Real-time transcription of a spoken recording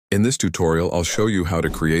In this tutorial, I'll show you how to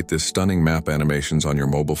create this stunning map animations on your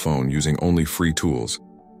mobile phone using only free tools.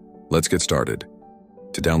 Let's get started.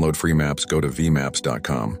 To download free maps, go to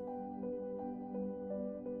vmaps.com.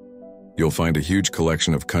 You'll find a huge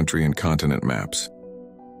collection of country and continent maps.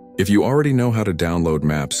 If you already know how to download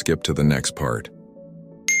maps, skip to the next part.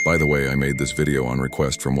 By the way, I made this video on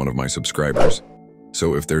request from one of my subscribers.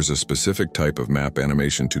 So if there's a specific type of map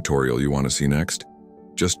animation tutorial you want to see next,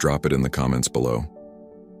 just drop it in the comments below.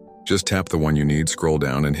 Just tap the one you need, scroll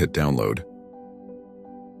down, and hit download.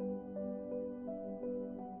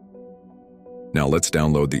 Now let's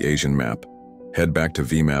download the Asian map. Head back to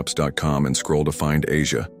vmaps.com and scroll to find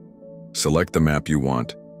Asia. Select the map you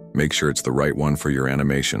want. Make sure it's the right one for your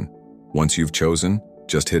animation. Once you've chosen,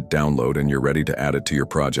 just hit download and you're ready to add it to your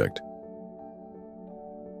project.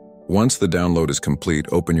 Once the download is complete,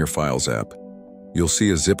 open your Files app. You'll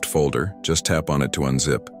see a zipped folder, just tap on it to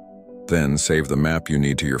unzip. Then save the map you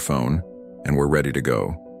need to your phone, and we're ready to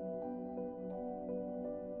go.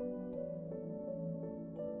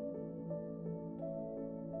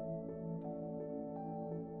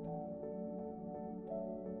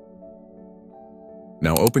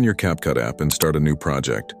 Now open your CapCut app and start a new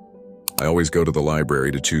project. I always go to the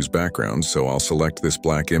library to choose backgrounds, so I'll select this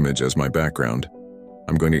black image as my background.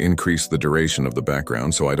 I'm going to increase the duration of the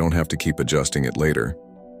background so I don't have to keep adjusting it later.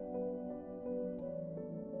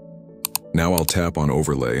 Now I'll tap on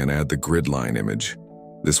Overlay and add the grid line image.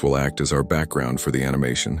 This will act as our background for the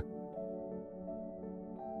animation.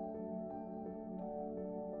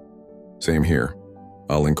 Same here.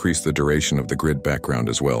 I'll increase the duration of the grid background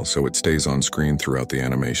as well so it stays on screen throughout the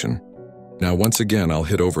animation. Now once again, I'll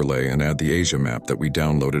hit Overlay and add the Asia map that we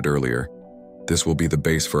downloaded earlier. This will be the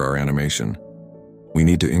base for our animation. We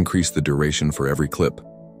need to increase the duration for every clip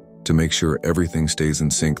to make sure everything stays in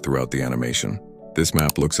sync throughout the animation. This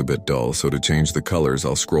map looks a bit dull, so to change the colors,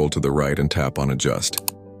 I'll scroll to the right and tap on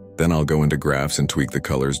Adjust. Then I'll go into Graphs and tweak the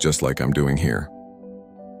colors just like I'm doing here.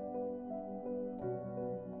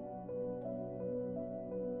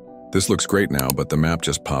 This looks great now, but the map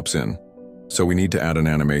just pops in. So we need to add an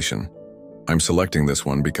animation. I'm selecting this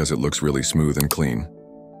one because it looks really smooth and clean.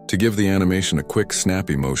 To give the animation a quick,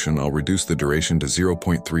 snappy motion, I'll reduce the duration to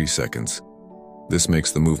 0.3 seconds. This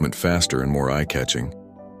makes the movement faster and more eye-catching.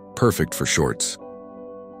 Perfect for shorts.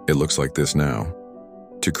 It looks like this now.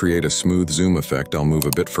 To create a smooth zoom effect, I'll move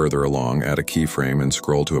a bit further along, add a keyframe, and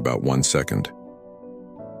scroll to about 1 second.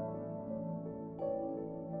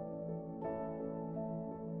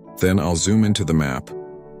 Then I'll zoom into the map,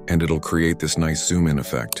 and it'll create this nice zoom-in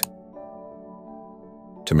effect.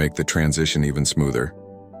 To make the transition even smoother,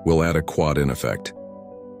 we'll add a quad-in effect.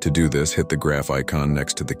 To do this, hit the graph icon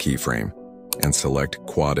next to the keyframe and select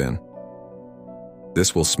Quad-in.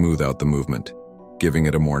 This will smooth out the movement, giving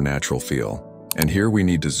it a more natural feel. And here we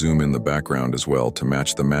need to zoom in the background as well to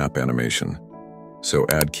match the map animation. So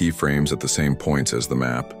add keyframes at the same points as the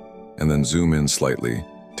map, and then zoom in slightly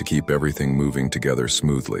to keep everything moving together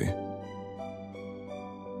smoothly.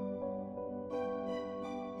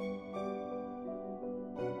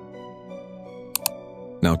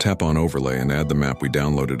 Now tap on Overlay and add the map we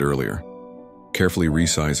downloaded earlier. Carefully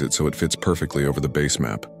resize it so it fits perfectly over the base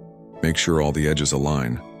map. Make sure all the edges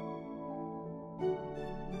align.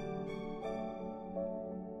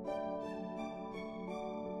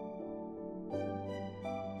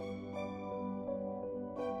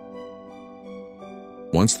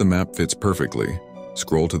 Once the map fits perfectly,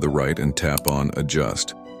 scroll to the right and tap on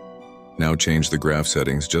Adjust. Now change the graph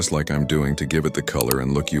settings just like I'm doing to give it the color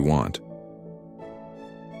and look you want.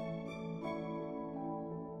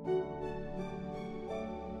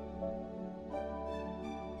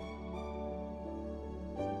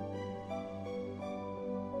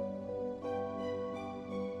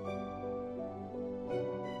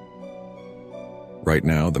 Right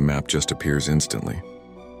now, the map just appears instantly.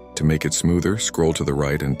 To make it smoother, scroll to the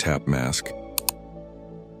right and tap Mask.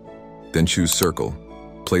 Then choose Circle.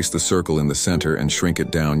 Place the circle in the center and shrink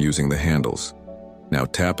it down using the handles. Now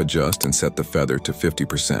tap Adjust and set the feather to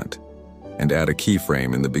 50%, and add a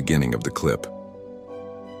keyframe in the beginning of the clip.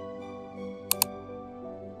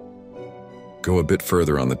 Go a bit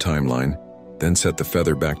further on the timeline, then set the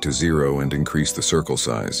feather back to 0 and increase the circle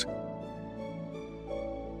size.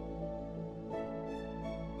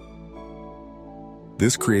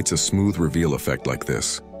 This creates a smooth reveal effect like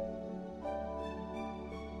this.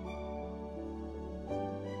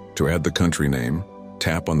 To add the country name,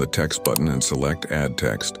 tap on the text button and select Add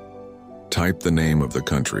Text. Type the name of the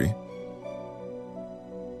country.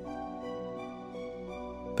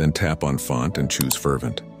 Then tap on Font and choose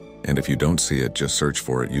Fervent. And if you don't see it, just search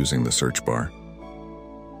for it using the search bar.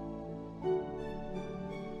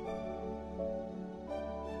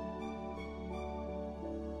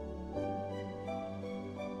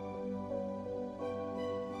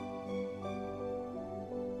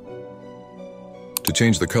 To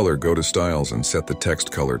change the color, go to Styles and set the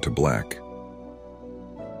text color to black.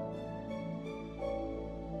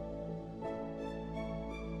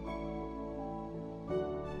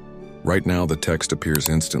 Right now the text appears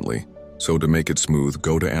instantly, so to make it smooth,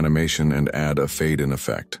 go to Animation and add a fade-in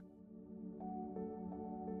effect.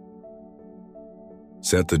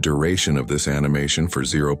 Set the duration of this animation for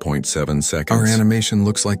 0.7 seconds. Our animation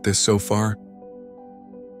looks like this so far.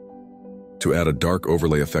 To add a dark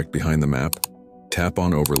overlay effect behind the map, tap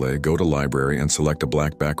on Overlay, go to Library and select a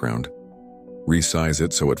black background. Resize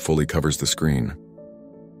it so it fully covers the screen.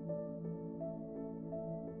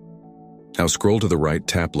 Now scroll to the right,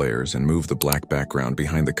 tap Layers, and move the black background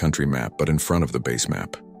behind the country map but in front of the base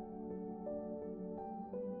map.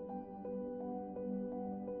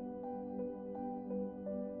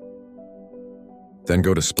 Then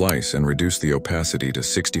go to Splice and reduce the opacity to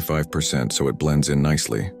 65% so it blends in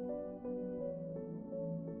nicely.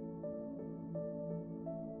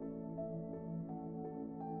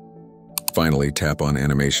 Finally, tap on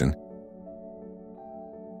Animation.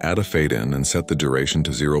 Add a fade-in and set the duration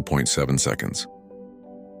to 0.7 seconds.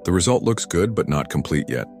 The result looks good but not complete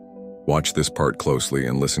yet. Watch this part closely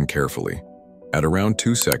and listen carefully. At around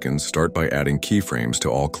 2 seconds, start by adding keyframes to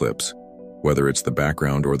all clips, whether it's the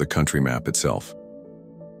background or the country map itself.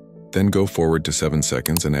 Then go forward to 7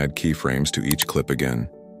 seconds and add keyframes to each clip again.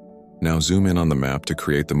 Now zoom in on the map to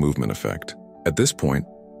create the movement effect. At this point,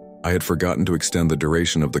 I had forgotten to extend the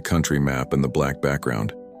duration of the country map and the black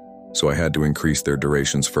background, so I had to increase their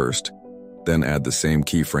durations first, then add the same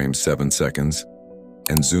keyframe 7 seconds,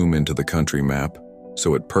 and zoom into the country map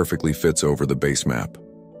so it perfectly fits over the base map.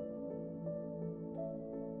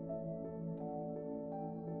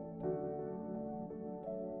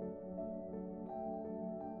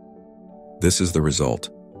 This is the result,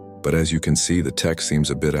 but as you can see, the text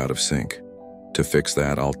seems a bit out of sync. To fix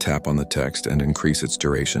that, I'll tap on the text and increase its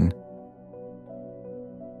duration,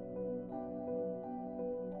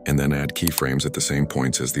 and then add keyframes at the same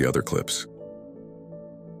points as the other clips.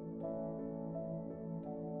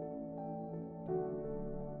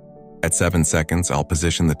 At 7 seconds, I'll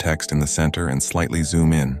position the text in the center and slightly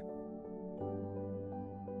zoom in.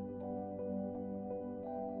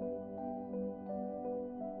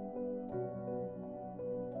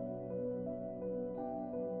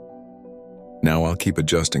 Now I'll keep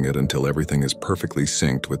adjusting it until everything is perfectly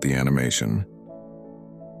synced with the animation.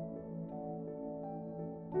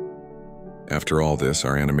 After all this,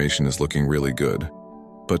 our animation is looking really good.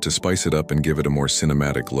 But to spice it up and give it a more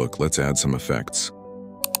cinematic look, let's add some effects.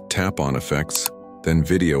 Tap on Effects, then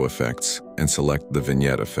Video Effects, and select the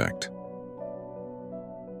Vignette effect.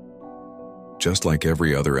 Just like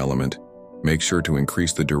every other element, make sure to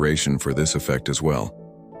increase the duration for this effect as well.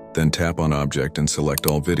 Then tap on Object and select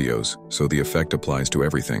all videos, so the effect applies to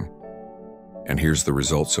everything. And here's the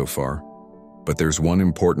result so far. But there's one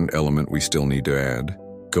important element we still need to add.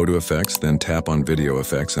 Go to Effects, then tap on Video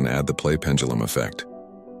Effects and add the Play Pendulum effect.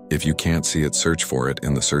 If you can't see it, search for it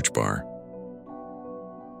in the search bar.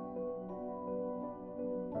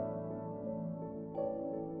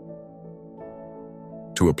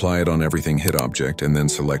 To apply it on everything, hit Object and then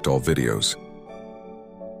select all videos.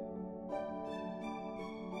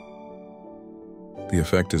 The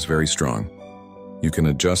effect is very strong. You can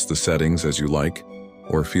adjust the settings as you like,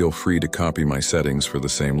 or feel free to copy my settings for the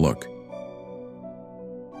same look.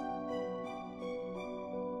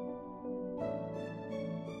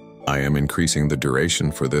 I am increasing the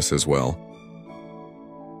duration for this as well.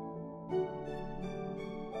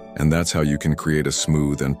 And that's how you can create a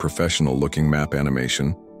smooth and professional-looking map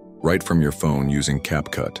animation right from your phone using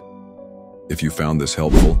CapCut. If you found this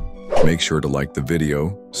helpful, make sure to like the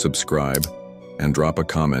video, subscribe, and drop a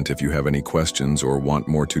comment if you have any questions or want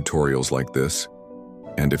more tutorials like this.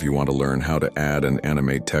 And if you want to learn how to add and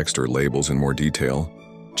animate text or labels in more detail,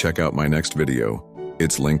 check out my next video.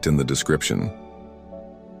 It's linked in the description.